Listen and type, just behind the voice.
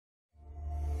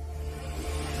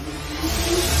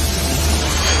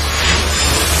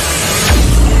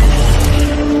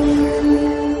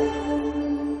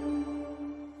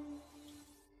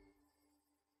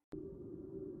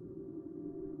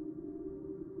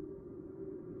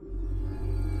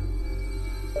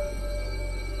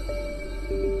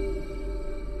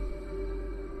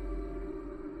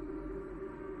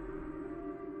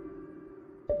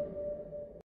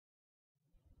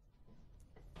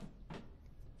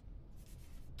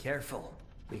Careful.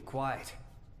 Be quiet.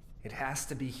 It has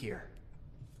to be here.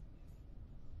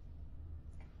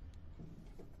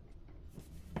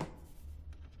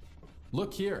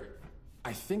 Look here.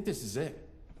 I think this is it.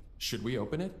 Should we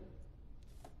open it?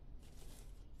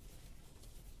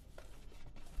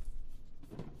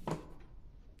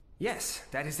 Yes,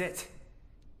 that is it.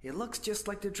 It looks just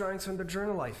like the drawings from the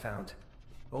journal I found.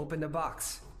 Open the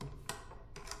box.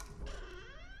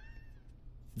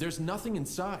 There's nothing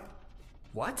inside.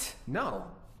 What? No.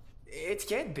 It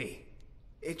can't be.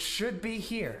 It should be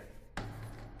here.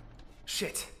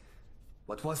 Shit.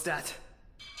 What was that?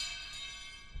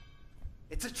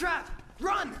 It's a trap!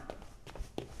 Run!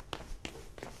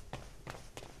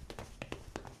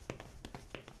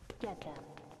 Get them.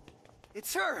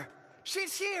 It's her!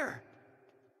 She's here!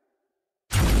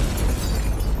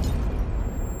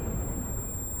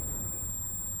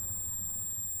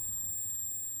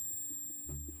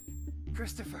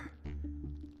 Christopher!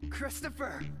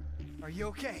 Christopher! Are you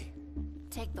okay?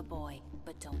 Take the boy,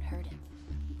 but don't hurt him.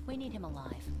 We need him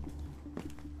alive.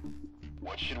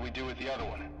 What should we do with the other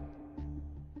one?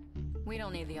 We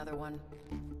don't need the other one.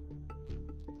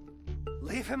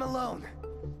 Leave him alone!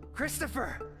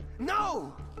 Christopher!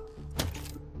 No!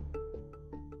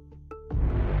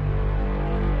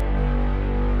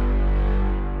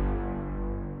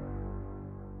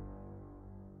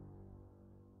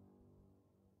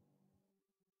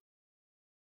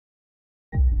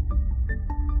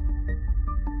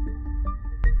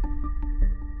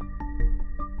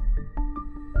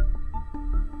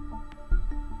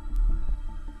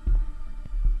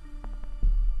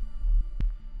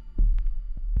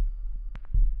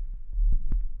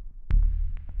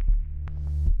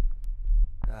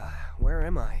 Where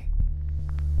am I?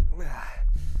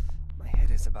 My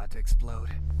head is about to explode.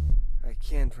 I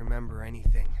can't remember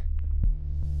anything.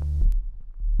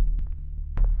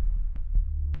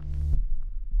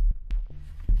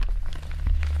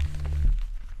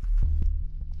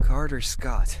 Carter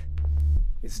Scott.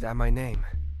 Is that my name?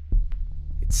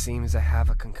 It seems I have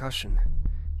a concussion.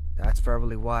 That's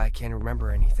probably why I can't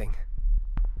remember anything.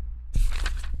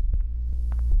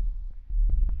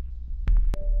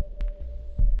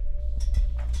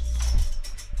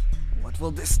 What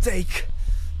will this take?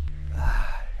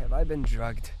 Have I been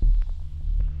drugged?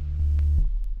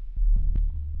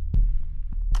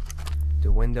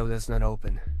 The window does not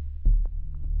open.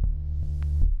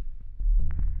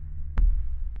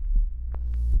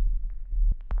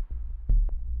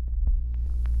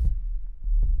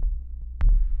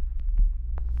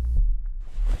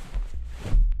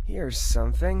 Here's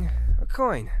something. A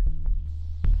coin.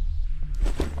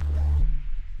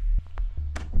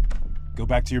 Go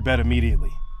back to your bed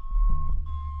immediately.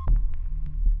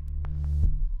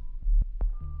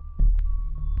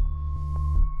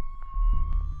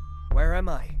 Where am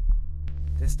I?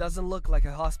 This doesn't look like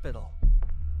a hospital.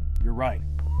 You're right.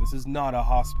 This is not a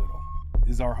hospital. It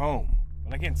is our home.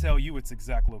 But I can't tell you its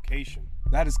exact location.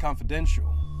 That is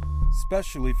confidential.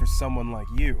 Especially for someone like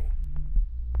you.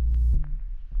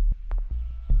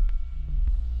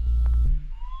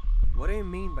 What do you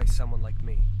mean by someone like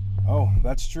me? Oh,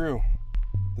 that's true.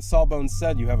 The Sawbones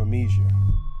said you have amnesia.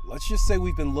 Let's just say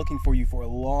we've been looking for you for a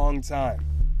long time,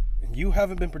 and you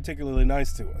haven't been particularly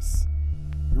nice to us.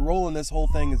 Your role in this whole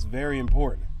thing is very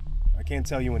important. I can't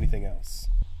tell you anything else.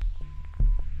 Do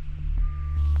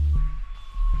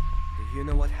you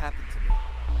know what happened to me?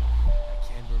 I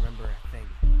can't remember a thing.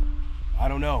 I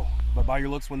don't know, but by your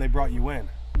looks when they brought you in,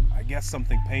 I guess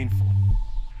something painful.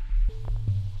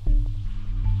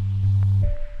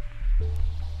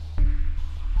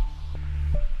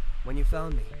 When you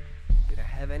found me, did I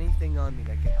have anything on me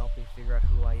that could help me figure out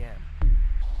who I am?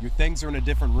 Your things are in a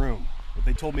different room, but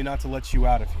they told me not to let you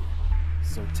out of here.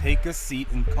 So take a seat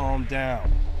and calm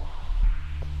down.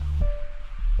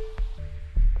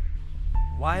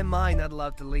 Why am I not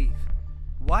allowed to leave?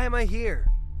 Why am I here?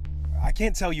 I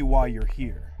can't tell you why you're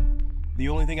here. The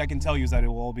only thing I can tell you is that it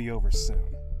will all be over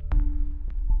soon.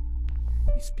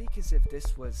 You speak as if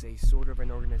this was a sort of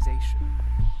an organization.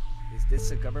 Is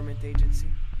this a government agency?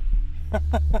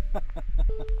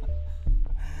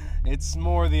 It's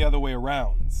more the other way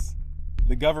around.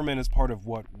 The government is part of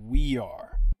what we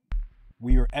are.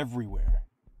 We are everywhere,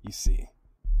 you see.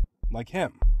 Like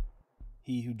him.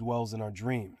 He who dwells in our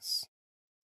dreams.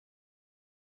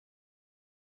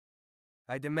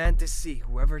 I demand to see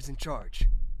whoever's in charge.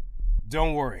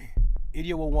 Don't worry.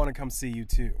 Idiot will want to come see you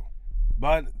too.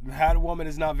 But that woman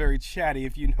is not very chatty,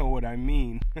 if you know what I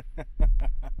mean.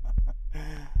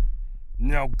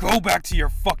 Now go back to your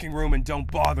fucking room and don't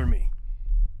bother me.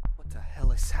 What the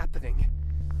hell is happening?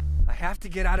 I have to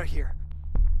get out of here.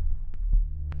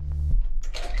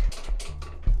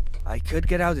 I could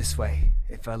get out this way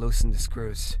if I loosen the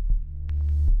screws.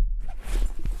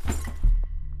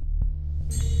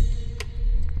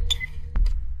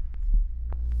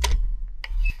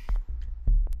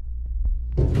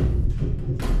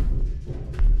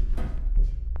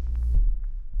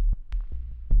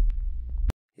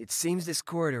 It seems this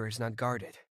corridor is not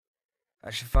guarded.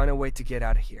 I should find a way to get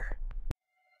out of here.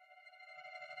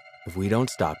 If we don't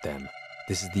stop them,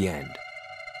 this is the end.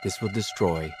 This will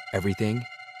destroy everything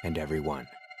and everyone.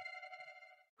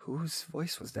 Whose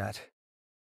voice was that?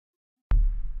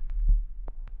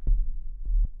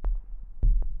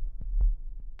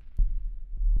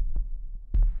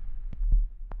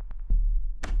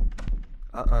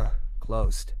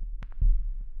 Closed.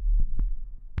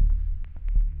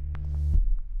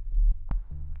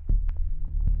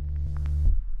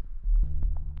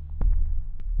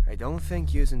 I don't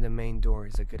think using the main door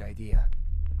is a good idea.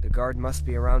 The guard must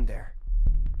be around there.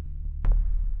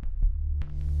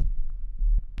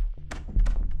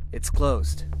 It's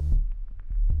closed.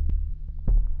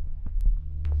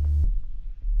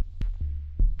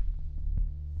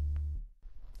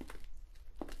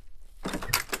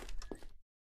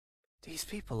 These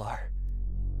people are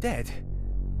dead.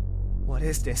 What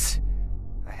is this?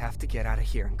 I have to get out of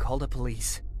here and call the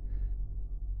police.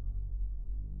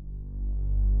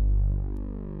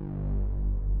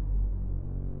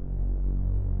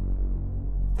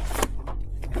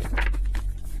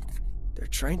 They're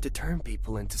trying to turn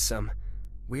people into some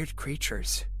weird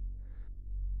creatures.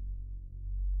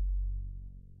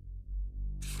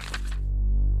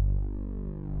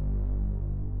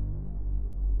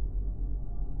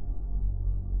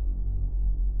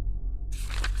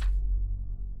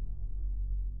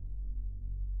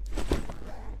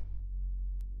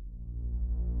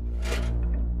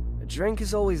 A drink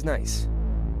is always nice.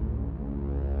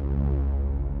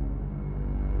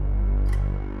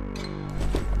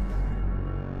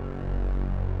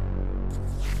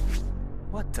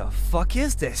 What the fuck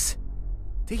is this?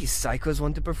 These psychos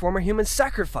want to perform a human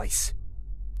sacrifice.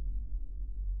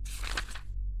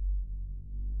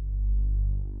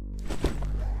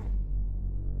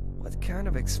 What kind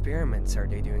of experiments are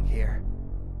they doing here?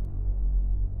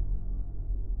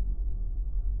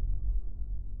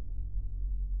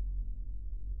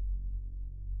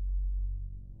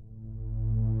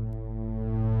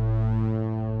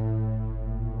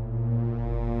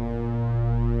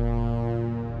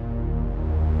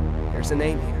 There's a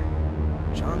name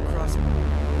here. John Crosby.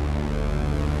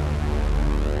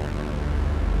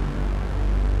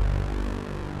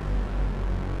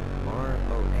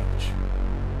 R.O.H.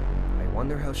 I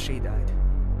wonder how she died.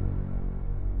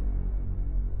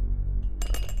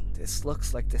 This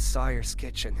looks like the sire's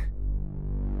kitchen.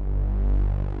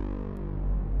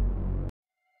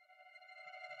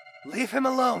 Leave him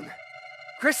alone!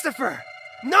 Christopher!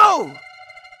 No!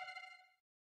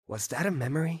 Was that a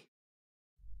memory?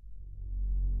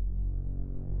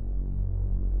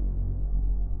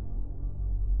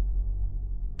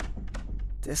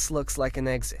 This looks like an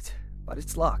exit, but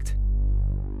it's locked.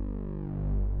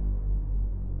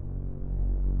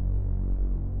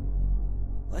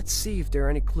 Let's see if there are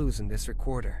any clues in this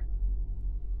recorder.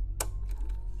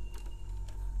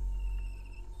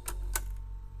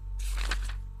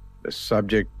 The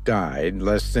subject died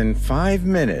less than 5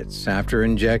 minutes after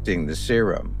injecting the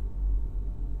serum.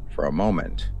 For a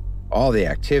moment, all the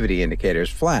activity indicators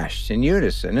flashed in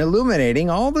unison, illuminating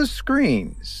all the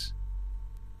screens.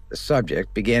 The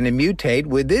subject began to mutate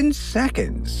within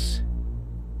seconds.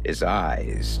 His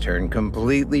eyes turned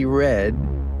completely red.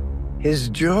 His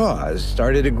jaws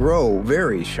started to grow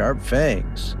very sharp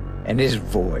fangs, and his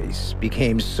voice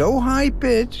became so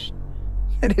high-pitched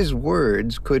that his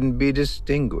words couldn't be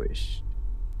distinguished.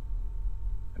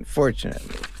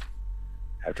 Unfortunately,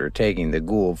 after taking the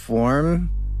ghoul form,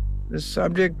 the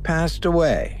subject passed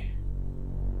away.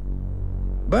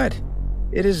 But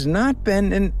it has not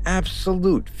been an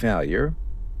absolute failure.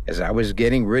 As I was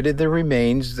getting rid of the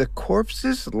remains, the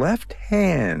corpse's left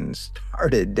hand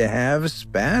started to have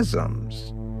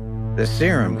spasms. The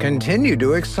serum continued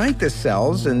to excite the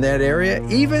cells in that area,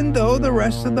 even though the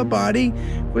rest of the body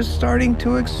was starting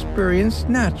to experience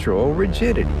natural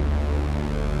rigidity.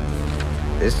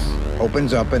 This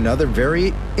opens up another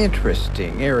very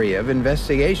interesting area of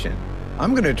investigation.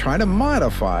 I'm going to try to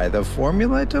modify the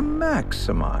formula to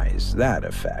maximize that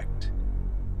effect.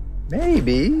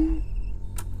 Maybe.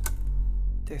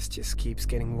 This just keeps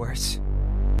getting worse.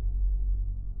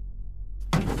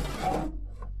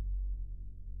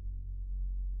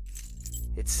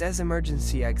 It says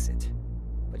emergency exit,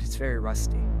 but it's very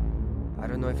rusty. I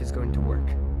don't know if it's going to work.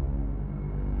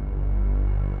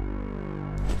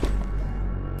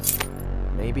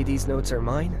 Maybe these notes are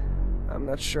mine? I'm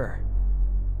not sure.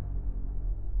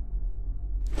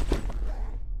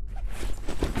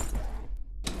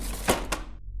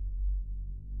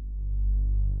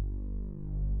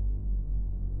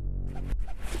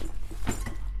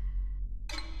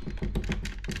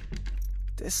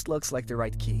 This looks like the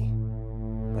right key,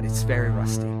 but it's very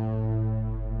rusty.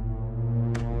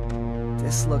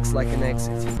 This looks like an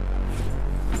exit.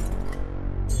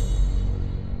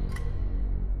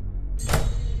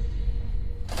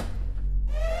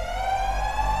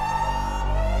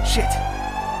 Shit!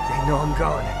 They know I'm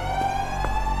gone.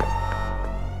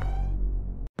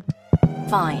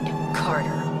 Find Carter.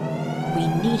 We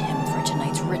need him for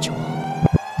tonight's ritual.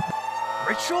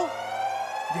 Ritual?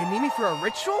 They need me for a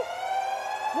ritual?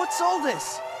 What's all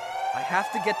this? I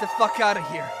have to get the fuck out of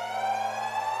here.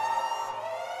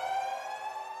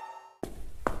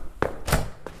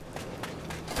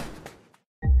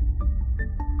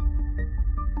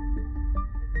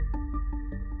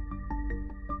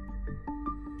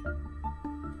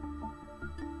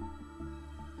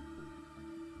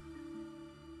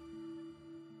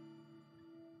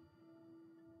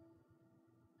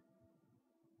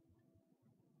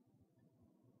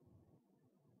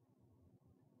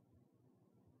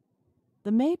 The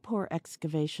Mayport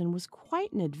excavation was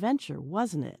quite an adventure,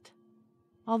 wasn't it?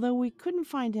 Although we couldn't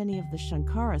find any of the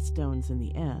Shankara stones in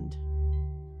the end.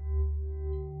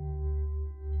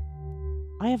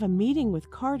 I have a meeting with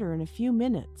Carter in a few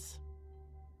minutes.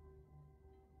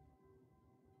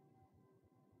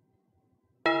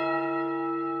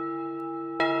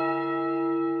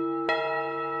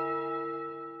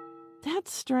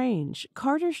 That's strange.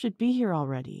 Carter should be here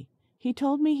already. He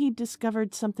told me he'd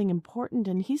discovered something important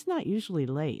and he's not usually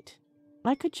late.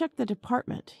 I could check the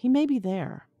department. He may be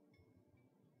there.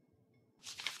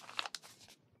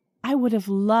 I would have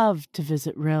loved to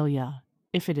visit Relia,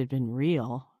 if it had been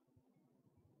real.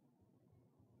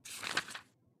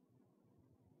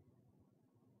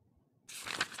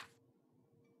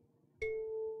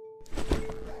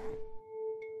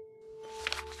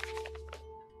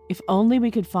 If only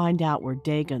we could find out where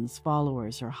Dagon's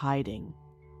followers are hiding.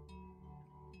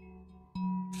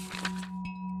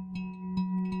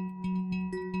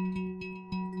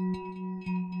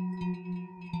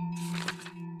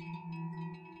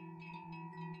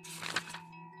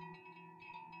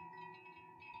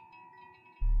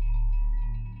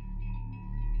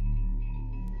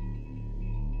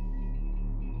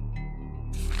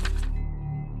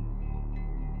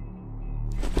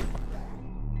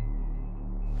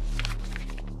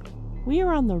 We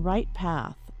are on the right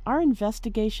path. Our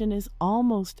investigation is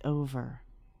almost over.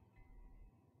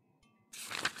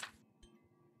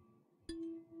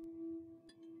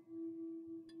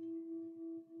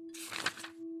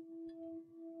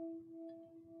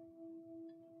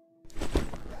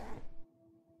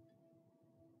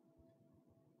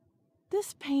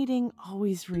 This painting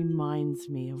always reminds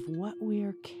me of what we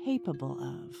are capable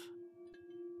of.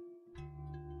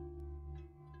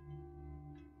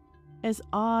 As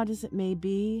odd as it may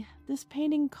be, this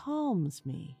painting calms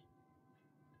me.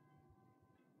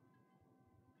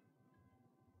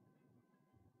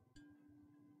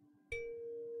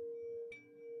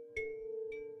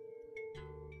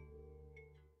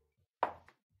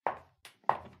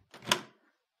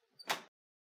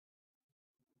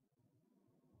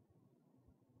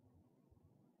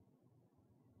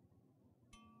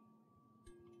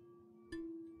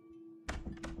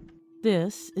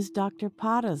 This is Dr.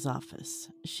 Pada's office.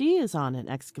 She is on an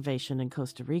excavation in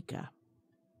Costa Rica.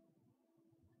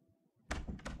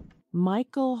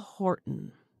 Michael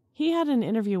Horton. He had an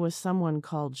interview with someone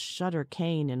called Shutter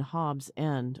Kane in Hobbs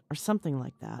End, or something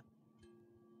like that.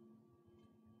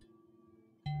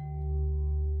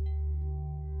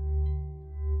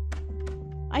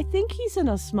 I think he's in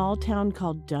a small town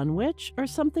called Dunwich, or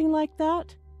something like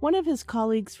that. One of his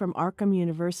colleagues from Arkham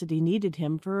University needed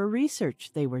him for a research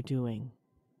they were doing.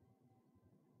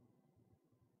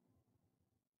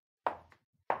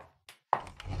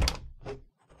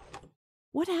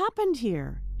 What happened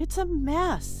here? It's a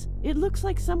mess. It looks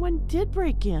like someone did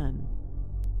break in.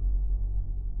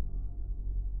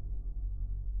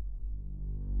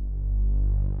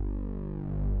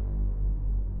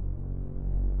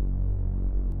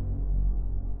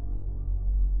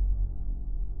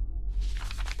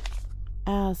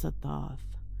 Azathoth.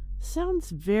 Sounds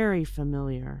very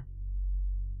familiar.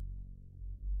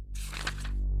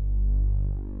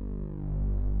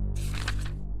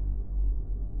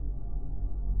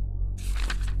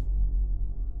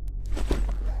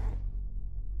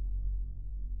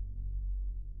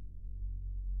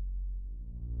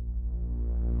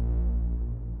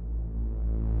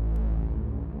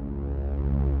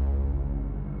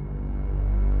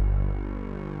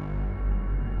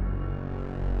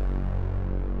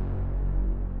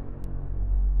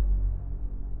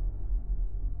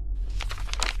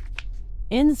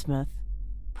 Innsmouth?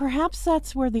 Perhaps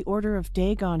that's where the Order of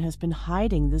Dagon has been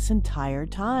hiding this entire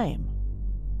time.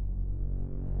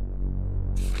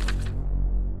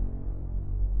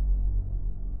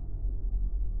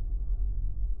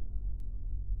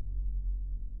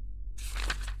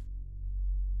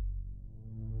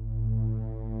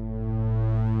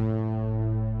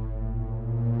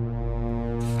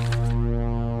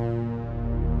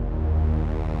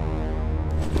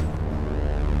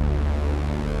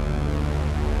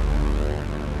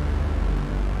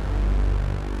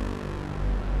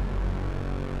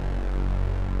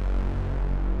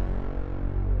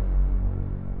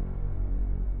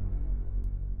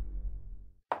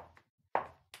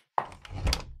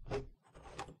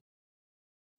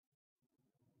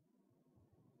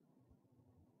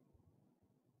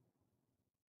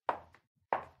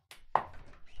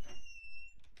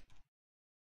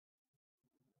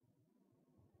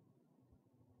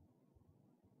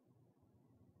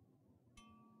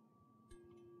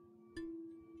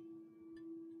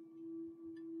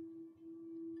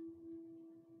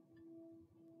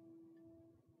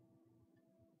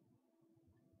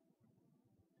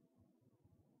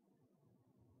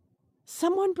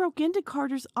 Someone broke into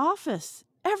Carter's office.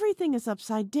 Everything is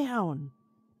upside down.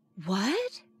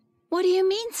 What? What do you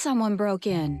mean someone broke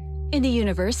in? In the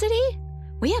university?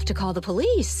 We have to call the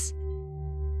police.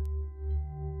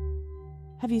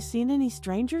 Have you seen any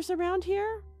strangers around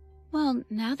here? Well,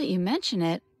 now that you mention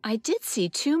it, I did see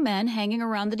 2 men hanging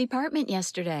around the department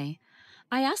yesterday.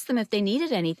 I asked them if they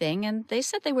needed anything, and they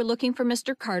said they were looking for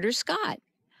Mr. Carter Scott.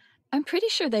 I'm pretty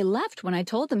sure they left when I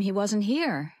told them he wasn't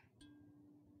here.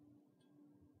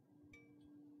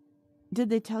 Did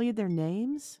they tell you their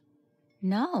names?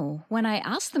 No. When I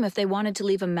asked them if they wanted to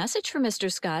leave a message for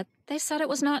Mr. Scott, they said it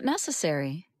was not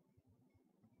necessary.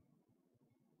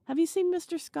 Have you seen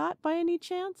Mr. Scott by any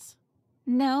chance?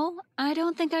 No, I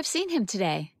don't think I've seen him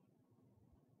today.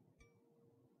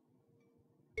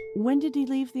 When did he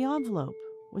leave the envelope?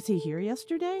 Was he here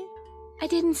yesterday? I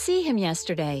didn't see him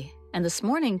yesterday. And this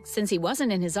morning, since he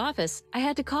wasn't in his office, I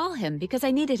had to call him because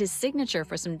I needed his signature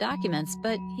for some documents,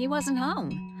 but he wasn't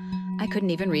home. I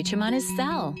couldn't even reach him on his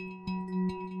cell.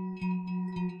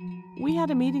 We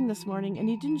had a meeting this morning and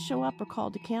he didn't show up or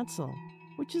call to cancel,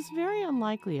 which is very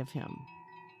unlikely of him.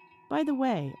 By the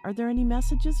way, are there any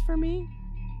messages for me?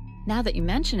 Now that you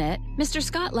mention it, Mr.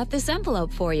 Scott left this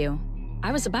envelope for you.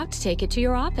 I was about to take it to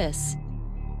your office.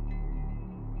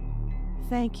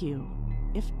 Thank you.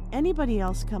 If anybody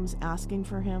else comes asking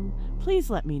for him,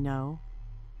 please let me know.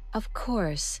 Of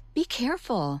course. Be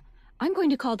careful. I'm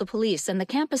going to call the police and the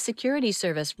campus security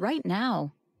service right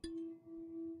now.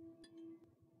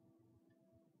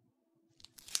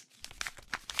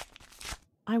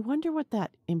 I wonder what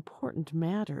that important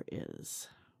matter is.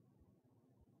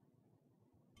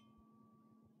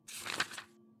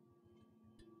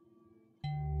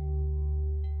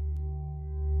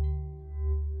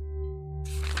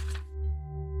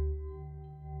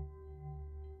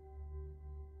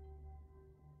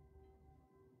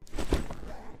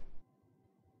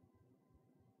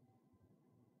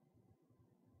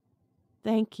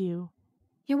 Thank you.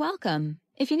 You're welcome.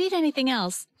 If you need anything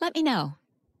else, let me know.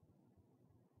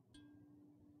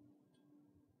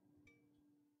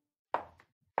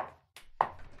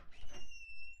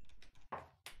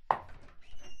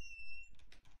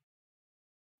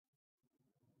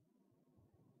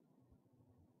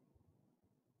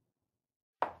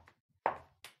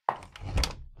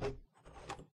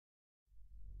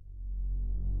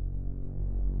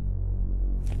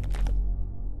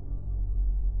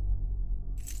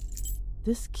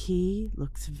 This key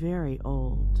looks very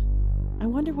old. I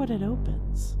wonder what it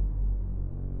opens.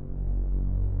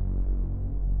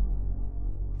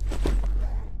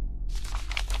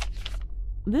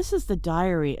 This is the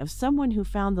diary of someone who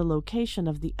found the location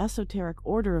of the esoteric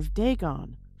Order of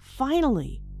Dagon.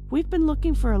 Finally! We've been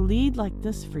looking for a lead like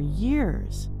this for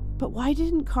years. But why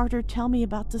didn't Carter tell me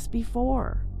about this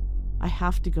before? I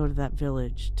have to go to that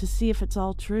village to see if it's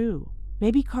all true.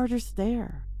 Maybe Carter's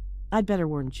there. I'd better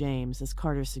warn James, as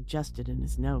Carter suggested in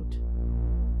his note.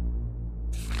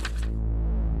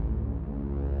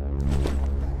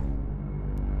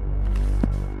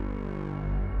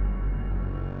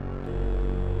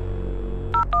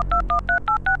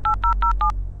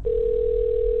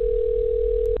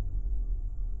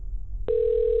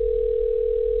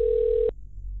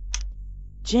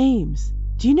 James,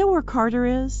 do you know where Carter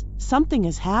is? Something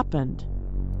has happened.